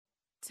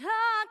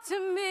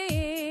to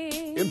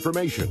me.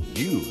 Information,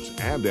 news,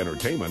 and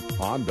entertainment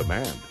on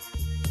demand.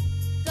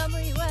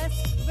 WSRadio.com.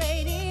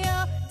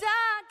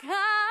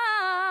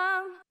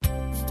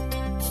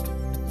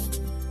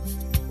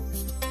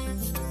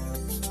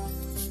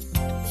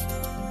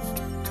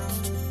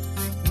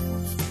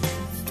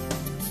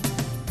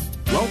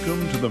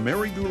 Welcome to the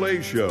Mary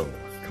Goulet Show,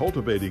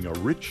 cultivating a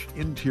rich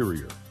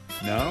interior.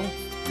 Now,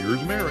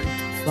 here's Mary.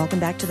 Welcome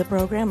back to the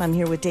program. I'm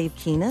here with Dave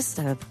Keenest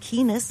of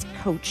Keenest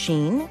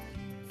Coaching,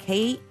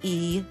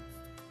 K-E-H.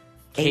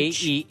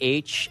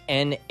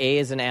 K-E-H-N, A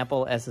as in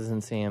Apple, S as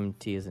in Sam,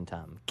 T as in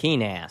Tom.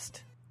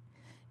 Keenast.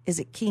 Is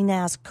it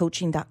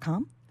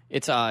KeenestCoaching.com?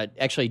 It's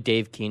actually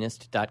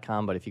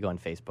DaveKeenest.com, but if you go on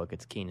Facebook,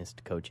 it's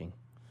Keenest Coaching.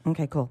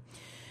 Okay, cool.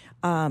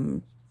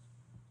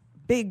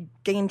 Big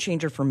game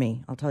changer for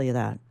me, I'll tell you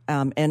that.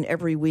 And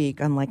every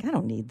week I'm like, I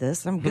don't need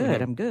this. I'm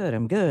good. I'm good.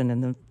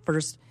 And the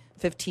first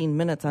 15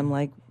 minutes I'm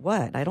like,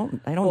 what? I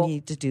don't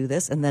need to do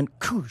this. And then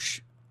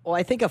koosh. Well,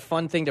 I think a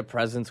fun thing to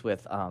presence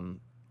with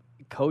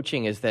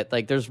coaching is that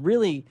like there's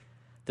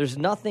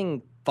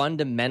nothing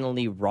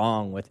fundamentally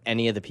wrong with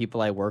any of the people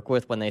I work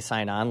with when they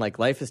sign on. Like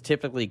life is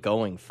typically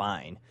going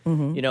fine.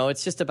 Mm-hmm. You know,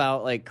 it's just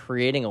about like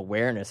creating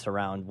awareness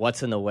around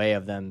what's in the way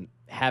of them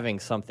having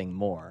something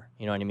more.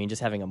 You know what I mean?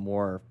 Just having a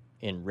more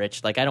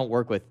enriched. Like I don't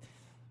work with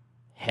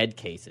head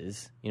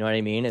cases. You know what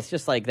I mean? It's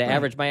just like my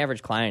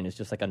average client is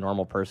just like a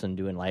normal person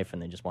doing life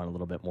and they just want a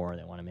little bit more.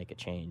 They want to make a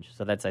change.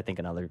 So that's, I think,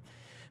 another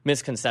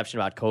misconception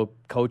about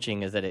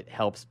coaching is that it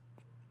helps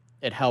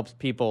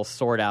people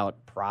sort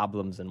out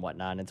problems and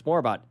whatnot. And it's more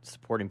about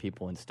supporting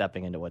people and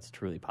stepping into what's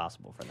truly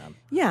possible for them.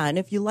 Yeah, and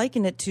if you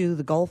liken it to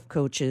the golf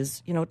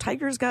coaches, you know,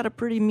 Tiger's got a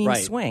pretty mean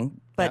swing,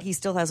 but he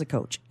still has a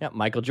coach. Yeah,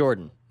 Michael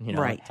Jordan,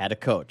 had a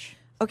coach.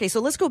 Okay, so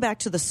let's go back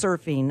to the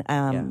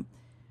surfing.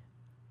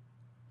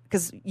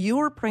 Because you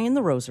were praying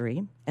the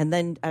rosary, and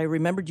then I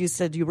remembered you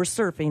said you were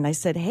surfing. I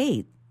said,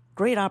 hey,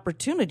 great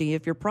opportunity.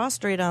 If you're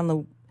prostrate on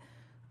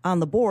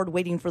the board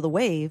waiting for the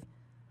wave,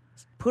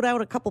 put out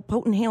a couple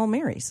potent Hail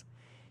Marys.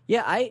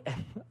 Yeah,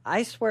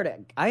 I swear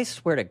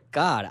to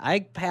God, I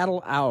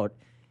paddle out.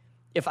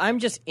 If I'm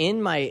just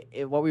in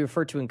what we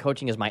refer to in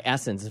coaching as my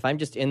essence, if I'm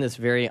just in this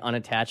very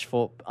unattached,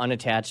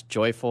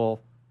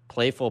 joyful,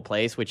 playful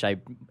place, which I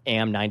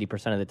am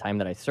 90% of the time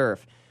that I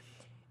surf,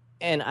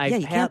 and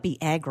you can't be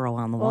aggro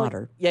on the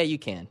water. Yeah, you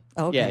can.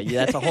 Okay.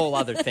 Yeah, that's a whole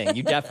other thing.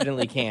 You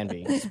definitely can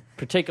be,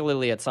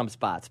 particularly at some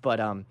spots.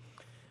 But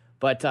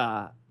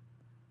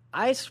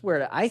I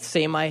swear I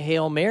say my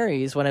Hail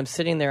Marys when I'm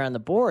sitting there on the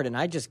board, and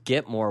I just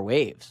get more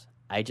waves.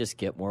 Like,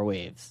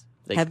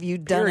 have you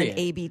done an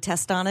A/B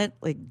test on it?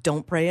 Like,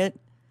 don't pray it?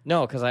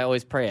 No, because I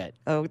always pray it.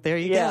 Oh, there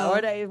you go.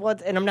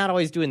 And I'm not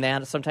always doing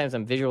that. Sometimes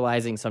I'm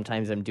visualizing.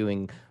 Sometimes I'm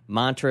doing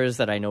mantras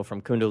that I know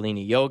from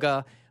Kundalini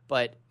Yoga.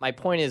 But my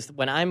point is,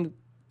 when I'm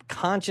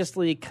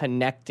consciously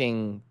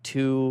connecting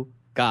to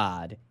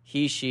God,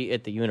 he, she,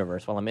 it, the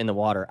universe, while I'm in the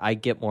water, I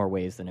get more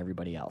waves than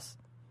everybody else.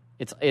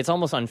 It's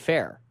almost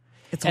unfair.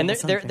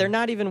 They're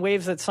not even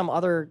waves that some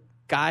other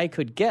guy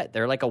could get.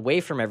 They're like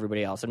away from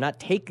everybody else. I'm not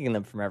taking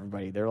them from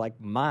everybody. They're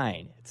like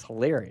mine. It's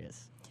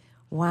hilarious.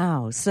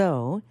 Wow.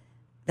 So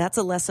that's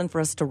a lesson for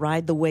us to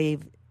ride the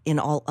wave in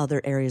all other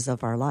areas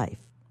of our life.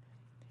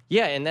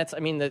 Yeah, and that's, I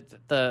mean,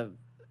 the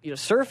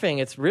surfing,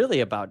 it's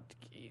really about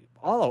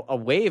a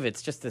wave.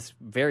 It's just this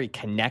very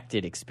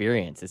connected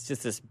experience. It's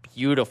just this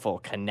beautiful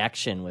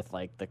connection with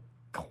like the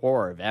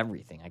core of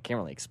everything. I can't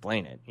really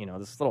explain it. You know,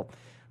 this little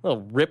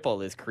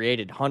ripple is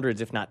created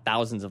hundreds, if not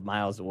thousands of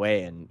miles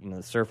away, and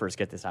the surfers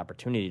get this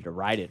opportunity to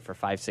ride it for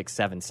 5, 6,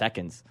 7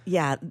 seconds.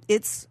 Yeah,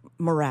 it's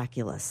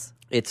miraculous.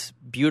 It's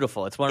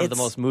beautiful. It's one of the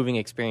most moving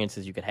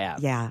experiences you could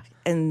have. Yeah,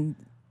 and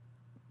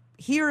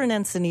here in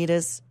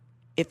Encinitas,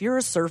 if you're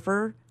a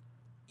surfer,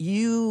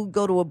 you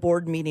go to a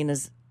board meeting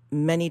as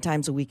many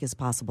times a week as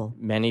possible.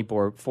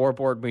 4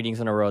 board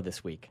meetings in a row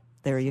this week.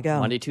 There you go.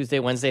 Monday, Tuesday,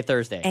 Wednesday,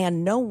 Thursday.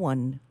 And no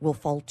one will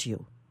fault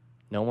you.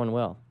 No one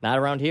will. Not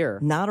around here.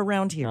 Not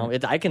around here. No,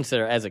 I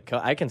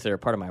consider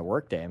part of my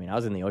work day. I mean, I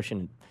was in the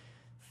ocean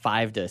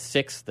 5 to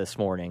 6 this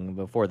morning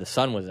before the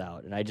sun was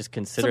out, and I just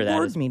consider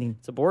that as meeting.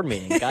 It's a board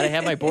meeting. Got to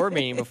have my board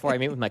meeting before I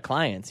meet with my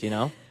clients.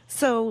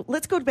 So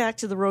let's go back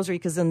to the rosary,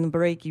 because in the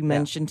break you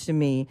mentioned to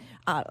me.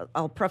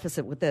 I'll preface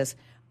it with this: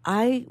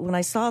 when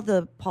I saw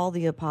the Paul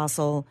the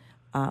Apostle,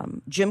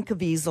 Jim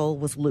Caviezel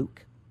was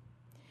Luke.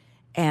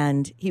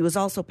 And he was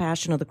also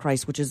Passion of the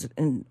Christ,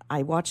 and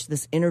I watched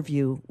this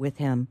interview with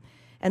him.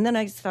 And then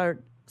I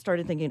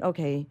started thinking,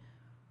 okay,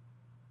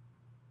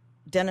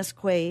 Dennis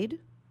Quaid,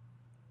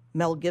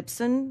 Mel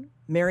Gibson,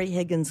 Mary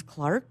Higgins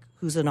Clark,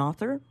 who's an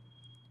author,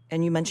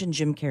 and you mentioned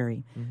Jim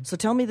Carrey. Mm-hmm. So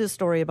tell me the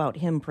story about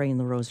him praying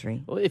the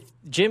rosary. Well,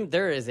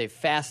 there is a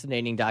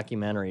fascinating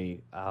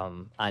documentary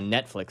on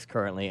Netflix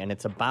currently, and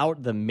it's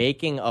about the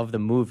making of the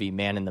movie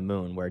Man in the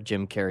Moon, where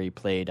Jim Carrey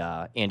played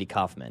Andy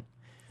Kaufman.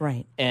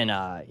 Right. And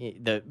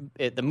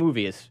the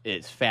movie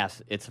is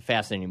fast. It's a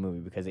fascinating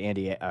movie because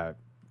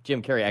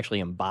Jim Carrey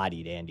actually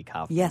embodied Andy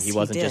Kaufman. Yes, he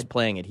wasn't did. just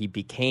playing it; he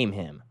became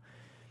him.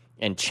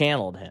 and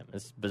channeled him.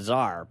 It's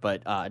bizarre,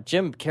 but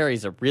Jim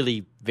Carrey's a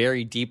really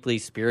very deeply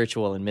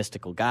spiritual and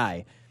mystical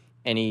guy,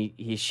 and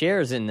he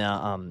shares in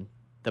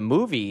the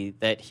movie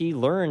that he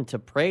learned to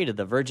pray to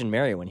the Virgin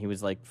Mary when he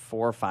was like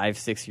 4, 5,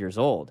 6 years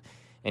old,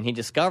 and he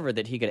discovered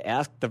that he could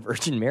ask the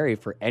Virgin Mary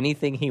for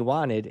anything he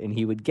wanted and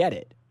he would get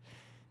it.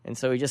 And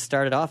so he just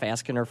started off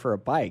asking her for a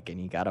bike, and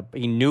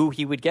he knew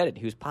he would get it.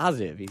 He was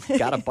positive. He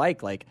got a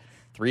bike like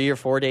 3 or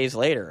 4 days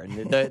later.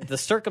 And the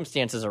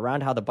circumstances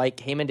around how the bike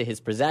came into his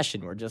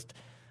possession were just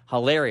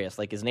hilarious.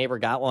 Like his neighbor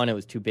got one, it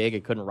was too big,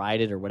 it couldn't ride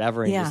it or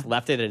whatever, and he just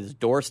left it at his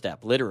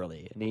doorstep,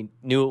 literally. And he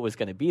knew it was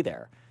going to be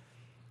there.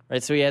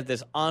 Right? So he had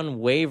this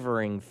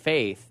unwavering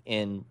faith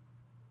in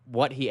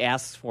what he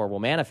asks for will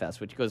manifest,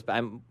 which goes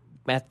by,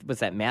 was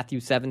that Matthew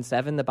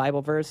 7:7, the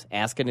Bible verse?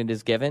 Ask and it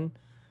is given.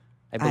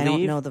 I believe. I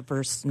don't know the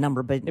verse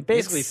number, but it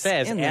basically it's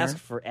says in ask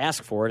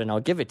for it and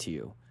I'll give it to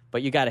you.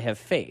 But you got to have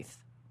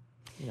faith,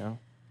 you know.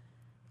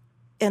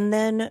 And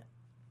then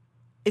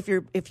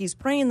if he's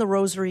praying the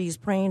rosary, he's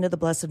praying to the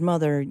Blessed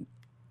Mother,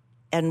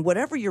 and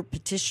whatever you're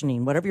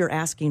petitioning, whatever you're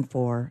asking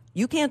for,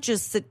 you can't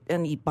just sit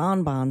and eat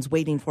bonbons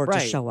waiting for it to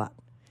show up.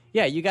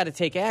 Yeah, you got to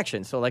take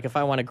action. So like if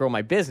I want to grow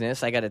my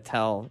business, I got to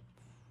tell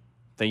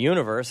the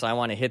universe I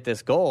want to hit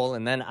this goal,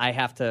 and then I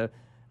have to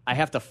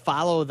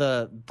follow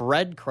the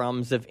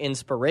breadcrumbs of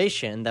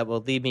inspiration that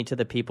will lead me to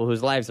the people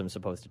whose lives I'm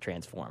supposed to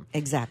transform.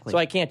 Exactly. So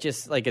I can't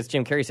just, like as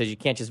Jim Carrey says, you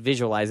can't just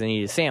visualize and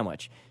eat a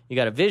sandwich. You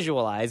got to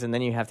visualize, and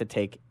then you have to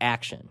take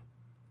action.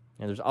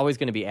 And there's always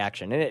going to be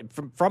action. And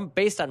from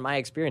based on my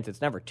experience,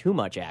 it's never too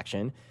much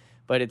action,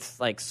 but it's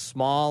like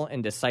small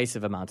and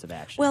decisive amounts of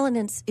action. Well, and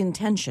it's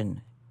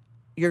intention.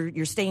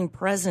 You're staying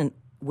present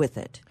with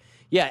it.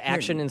 Yeah,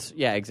 action and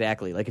yeah,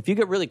 exactly. Like if you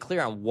get really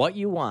clear on what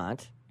you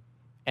want.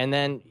 And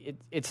then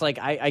it's like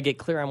I get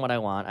clear on what I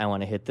want. I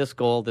want to hit this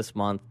goal this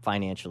month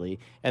financially.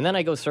 And then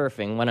I go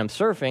surfing. When I'm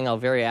surfing, I'll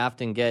very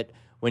often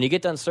when you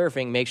get done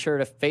surfing, make sure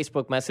to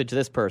Facebook message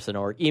this person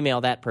or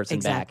email that person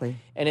back.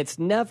 And it's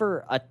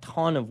never a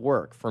ton of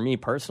work for me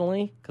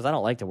personally because I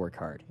don't like to work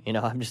hard. You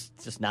know, I'm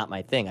just not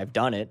my thing. I've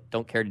done it.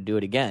 Don't care to do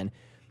it again.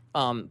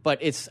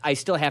 But I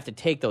still have to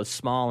take those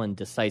small and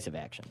decisive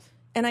actions.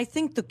 And I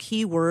think the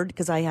key word,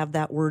 because I have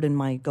that word in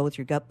my Go With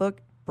Your Gut book,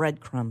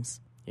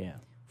 breadcrumbs. Yeah.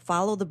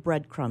 Follow the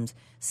breadcrumbs.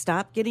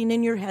 Stop getting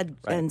in your head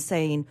and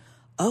saying,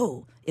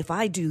 oh, if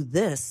I do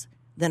this,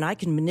 then I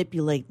can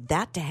manipulate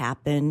that to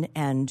happen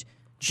and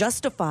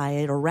justify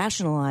it or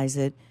rationalize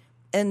it,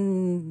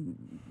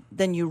 and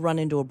then you run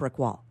into a brick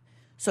wall.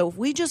 So if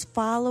we just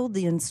follow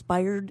the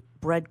inspired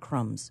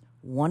breadcrumbs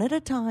one at a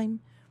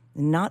time,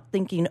 not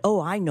thinking, oh,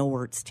 I know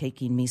where it's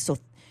taking me. So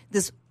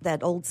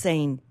that old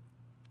saying,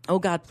 oh,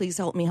 God, please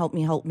help me,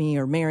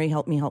 or Mary,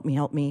 help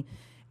me.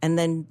 And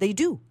then they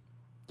do.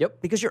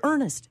 Yep. Because you're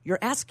earnest, you're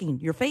asking,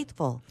 you're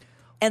faithful.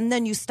 And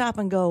then you stop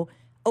and go,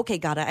 okay,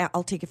 God,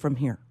 I'll take it from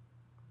here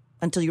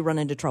until you run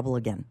into trouble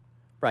again.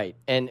 Right.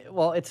 And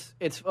well,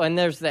 and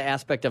there's the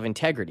aspect of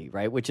integrity,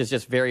 right? Which is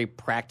just very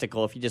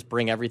practical. If you just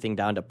bring everything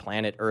down to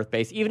planet Earth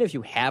based, even if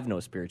you have no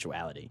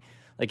spirituality,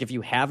 like if you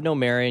have no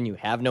Mary and you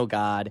have no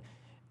God,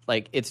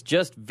 like it's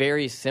just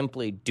very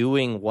simply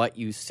doing what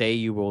you say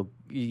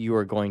you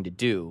are going to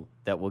do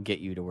that will get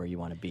you to where you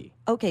want to be.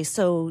 Okay.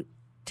 So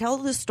tell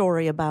the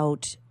story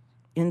about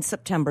in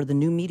September, the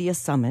New Media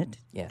Summit,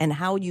 and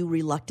how you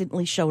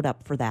reluctantly showed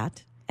up for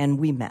that, and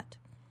we met.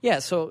 Yeah,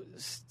 so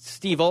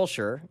Steve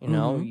Olsher, you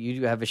know,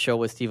 you have a show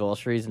with Steve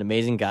Olsher. He's an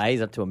amazing guy.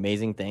 He's up to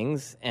amazing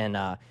things. And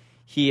I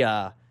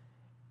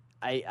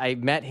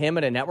met him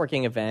at a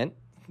networking event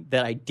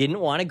that I didn't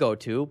want to go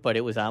to, but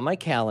it was on my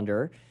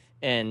calendar.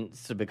 And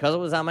so because it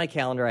was on my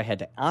calendar, I had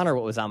to honor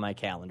what was on my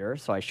calendar.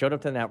 So I showed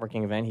up to the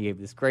networking event. He gave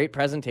this great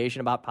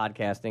presentation about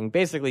podcasting,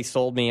 basically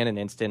sold me in an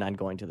instant on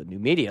going to the New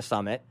Media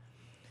Summit.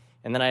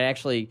 And then I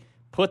actually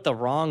put the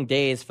wrong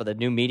days for the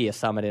New Media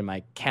Summit in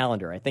my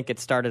calendar. I think it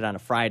started on a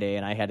Friday,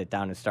 and I had it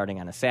down as starting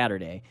on a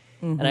Saturday.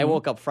 Mm-hmm. And I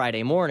woke up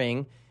Friday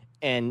morning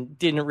and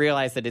didn't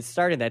realize that it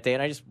started that day,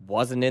 and I just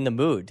wasn't in the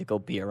mood to go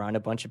be around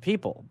a bunch of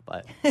people.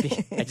 But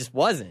I just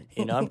wasn't.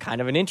 You know, I'm kind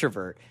of an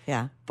introvert.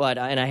 Yeah. But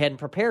and I hadn't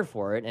prepared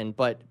for it,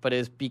 but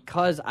it's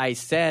because I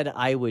said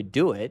I would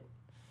do it.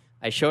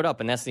 I showed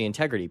up, and that's the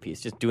integrity piece,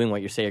 just doing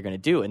what you say you're going to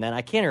do. And then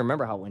I can't even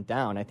remember how it went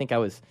down. I think I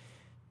was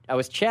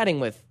chatting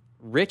with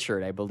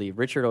Richard, I believe,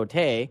 Richard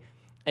Otey,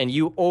 and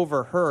you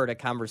overheard a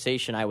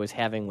conversation I was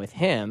having with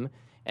him,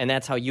 and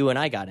that's how you and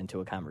I got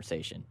into a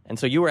conversation. And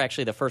so you were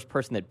actually the first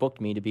person that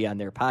booked me to be on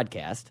their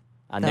podcast,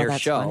 on their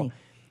show. Funny.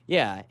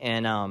 Yeah,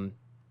 and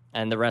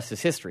the rest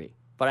is history.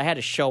 But I had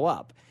to show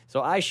up.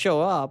 So I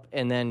show up,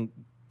 and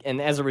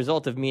as a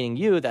result of meeting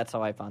you, that's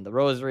how I found the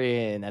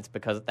rosary, and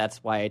that's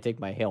why I take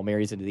my Hail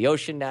Marys into the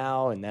ocean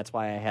now, and that's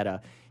why I had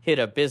hit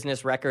a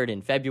business record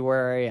in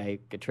February. I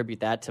attribute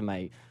that to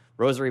my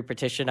rosary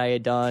petition I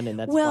had done, and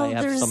that's why I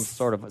have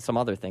some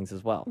other things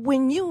as well.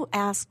 When you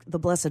ask the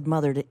Blessed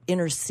Mother to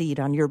intercede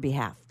on your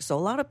behalf, so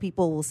a lot of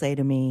people will say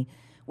to me,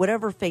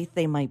 whatever faith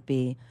they might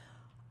be,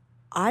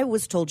 I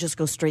was told just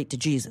go straight to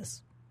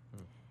Jesus.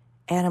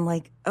 And I'm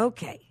like,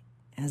 okay,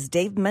 as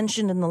Dave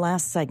mentioned in the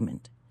last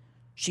segment,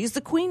 She's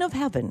the queen of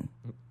heaven.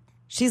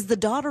 She's the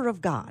daughter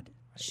of God.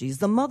 She's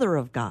the mother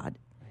of God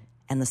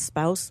and the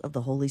spouse of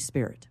the Holy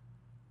Spirit.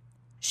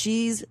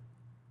 She's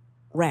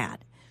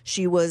rad.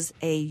 She was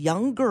a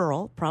young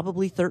girl,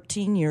 probably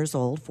 13 years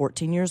old,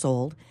 14 years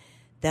old,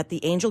 that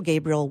the angel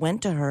Gabriel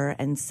went to her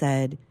and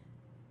said,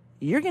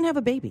 you're going to have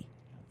a baby,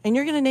 and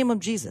you're going to name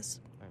him Jesus.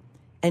 Right.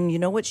 And you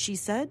know what she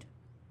said?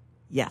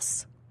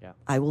 Yes,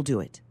 I will do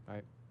it.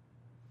 Right.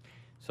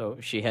 So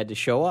she had to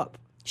show up.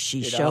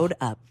 She showed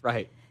up.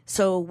 Right.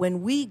 So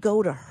when we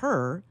go to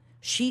her,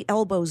 she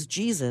elbows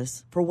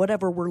Jesus for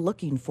whatever we're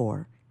looking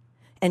for.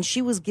 And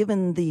she was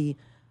given the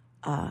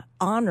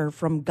honor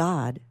from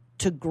God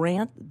to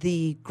grant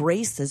the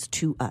graces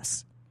to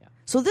us. Yeah.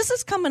 So this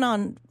is coming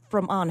on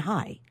from on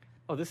high.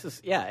 Oh, this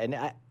is, yeah.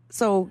 And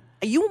so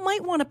you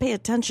might want to pay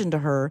attention to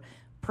her,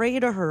 pray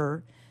to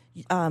her.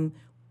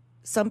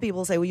 Some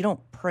people say, well, you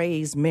don't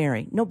praise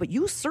Mary. No, but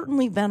you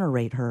certainly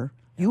venerate her.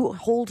 You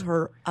hold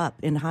her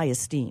up in high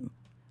esteem.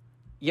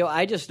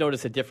 I just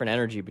noticed a different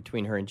energy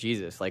between her and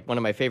Jesus. Like, one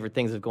of my favorite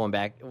things of going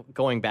back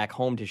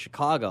home to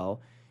Chicago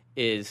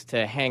is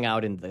to hang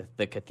out in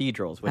the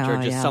cathedrals, which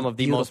are just some of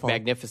the most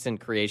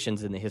magnificent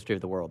creations in the history of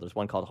the world. There's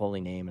one called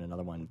Holy Name and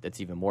another one that's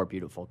even more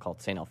beautiful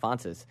called St.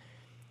 Alphonsus.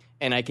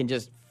 And I can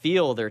just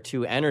feel their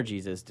two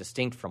energies as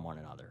distinct from one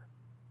another.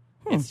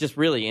 It's just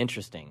really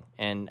interesting.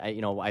 And,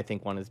 I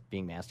think one is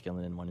being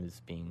masculine and one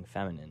is being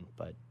feminine.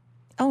 But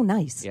oh,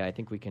 nice. Yeah, I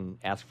think we can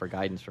ask for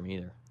guidance from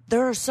either.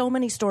 There are so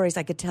many stories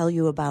I could tell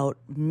you about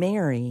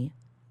Mary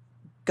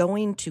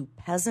going to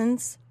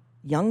peasants,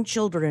 young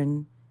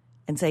children,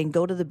 and saying,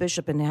 go to the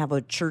bishop and have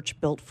a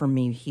church built for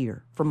me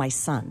here, for my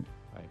son.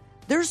 Right.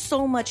 There's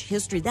so much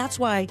history. That's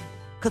why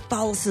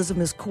Catholicism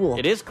is cool.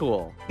 It is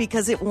cool.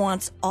 Because it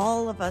wants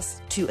all of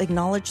us to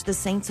acknowledge the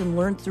saints and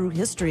learn through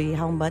history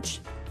how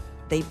much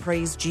they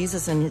praise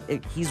Jesus and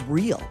he's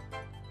real.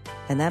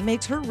 And that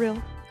makes her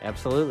real.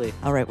 Absolutely.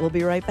 All right, we'll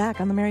be right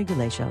back on The Mary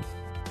Goulet Show.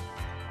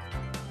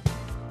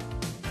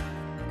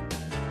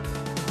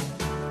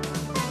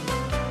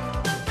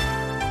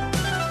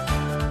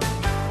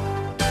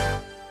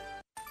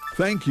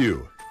 Thank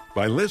you.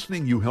 By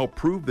listening, you help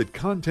prove that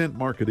content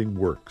marketing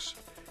works.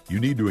 You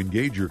need to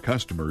engage your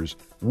customers.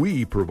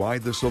 We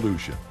provide the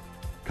solution.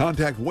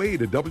 Contact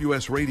Wade at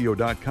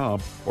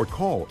WSRadio.com or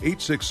call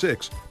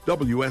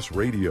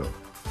 866-WS-RADIO.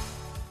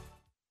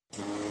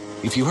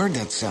 If you heard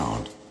that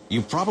sound,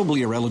 you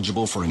probably are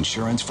eligible for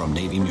insurance from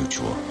Navy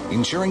Mutual,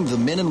 insuring the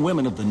men and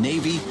women of the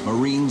Navy,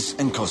 Marines,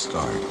 and Coast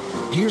Guard.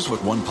 Here's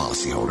what one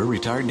policyholder,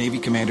 retired Navy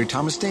Commander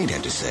Thomas Dade,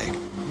 had to say.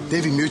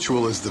 Navy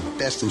Mutual is the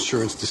best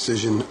insurance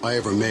decision I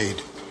ever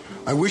made.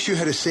 I wish you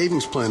had a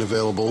savings plan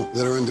available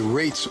that earned the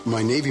rates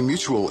my Navy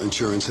Mutual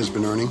insurance has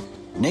been earning.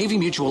 Navy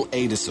Mutual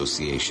Aid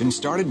Association,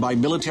 started by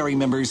military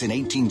members in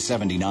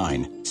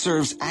 1879,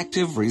 serves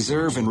active,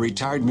 reserve, and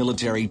retired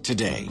military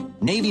today.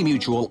 Navy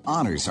Mutual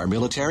honors our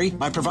military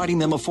by providing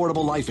them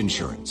affordable life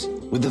insurance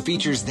with the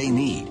features they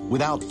need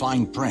without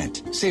fine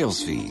print,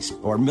 sales fees,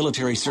 or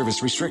military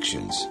service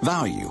restrictions.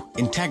 Value,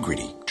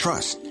 integrity,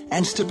 trust,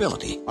 and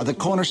stability are the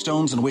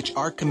cornerstones on which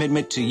our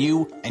commitment to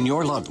you and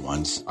your loved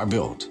ones are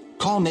built.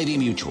 Call Navy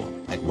Mutual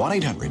at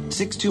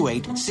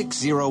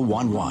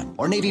 1-800-628-6011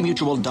 or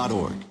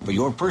NavyMutual.org for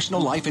your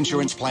personal life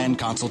insurance plan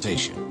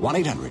consultation.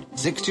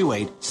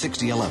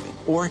 1-800-628-6011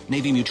 or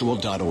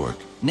NavyMutual.org.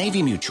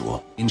 Navy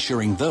Mutual,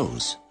 insuring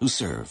those who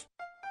serve.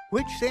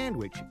 Which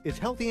sandwich is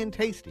healthy and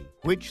tasty?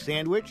 Which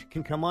sandwich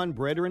can come on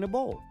bread or in a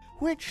bowl?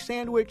 Which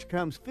sandwich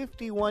comes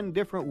 51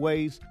 different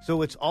ways,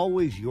 so it's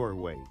always your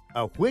way?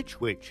 A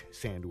which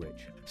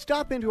sandwich.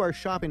 Stop into our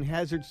shop in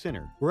Hazard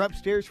Center. We're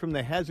upstairs from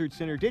the Hazard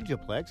Center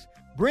Digiplex.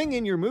 Bring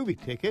in your movie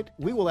ticket.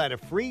 We will add a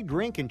free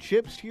drink and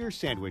chips to your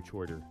sandwich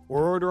order.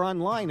 Or order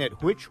online at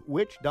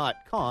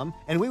whichwich.com,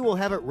 and we will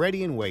have it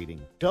ready and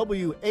waiting.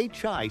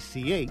 WHICH,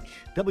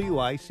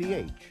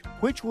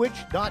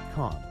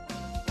 whichwich.com.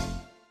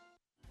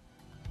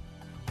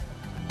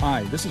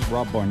 Hi, this is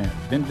Rob Barnett,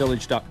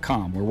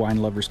 VinVillage.com, where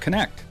wine lovers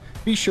connect.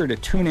 Be sure to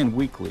tune in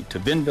weekly to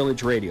Vin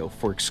Village Radio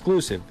for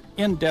exclusive,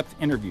 in-depth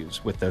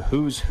interviews with the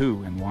who's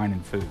who in wine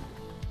and food.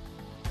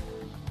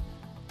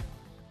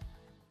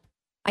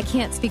 I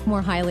can't speak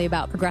more highly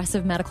about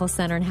Progressive Medical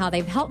Center and how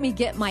they've helped me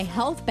get my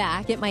health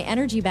back, get my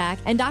energy back.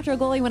 And Dr.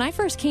 Agoli, when I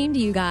first came to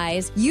you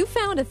guys, you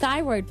found a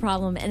thyroid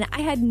problem, and I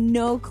had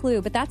no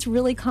clue. But that's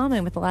really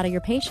common with a lot of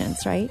your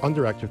patients, right?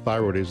 Underactive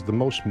thyroid is the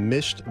most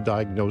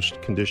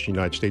misdiagnosed condition in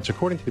the United States.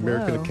 According to the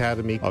American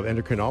Academy of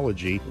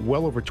Endocrinology,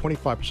 well over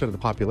 25% of the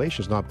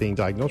population is not being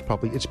diagnosed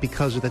properly. It's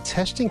because of the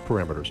testing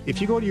parameters. If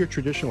you go to your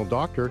traditional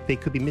doctor, they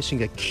could be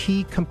missing a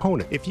key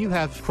component. If you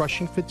have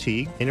crushing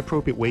fatigue,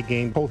 inappropriate weight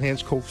gain, cold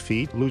hands, cold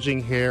feet,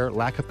 losing hair,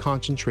 lack of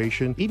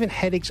concentration, even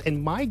headaches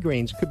and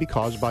migraines could be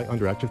caused by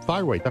underactive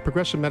thyroid. At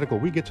Progressive Medical,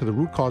 we get to the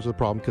root cause of the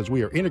problem because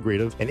we are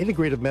integrative, and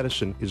integrative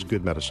medicine is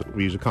good medicine.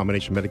 We use a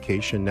combination of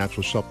medication,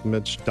 natural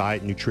supplements,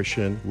 diet,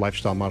 nutrition,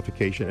 lifestyle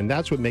modification, and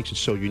that's what makes it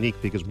so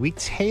unique because we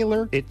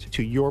tailor it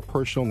to your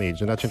personal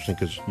needs, and that's interesting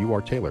because you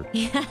are tailored.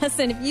 Yes,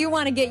 and if you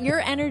want to get your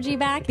energy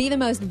back, be the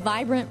most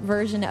vibrant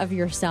version of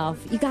yourself,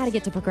 you got to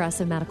get to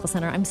Progressive Medical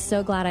Center. I'm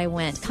so glad I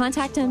went.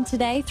 Contact them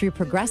today through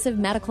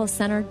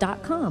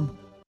progressivemedicalcenter.com.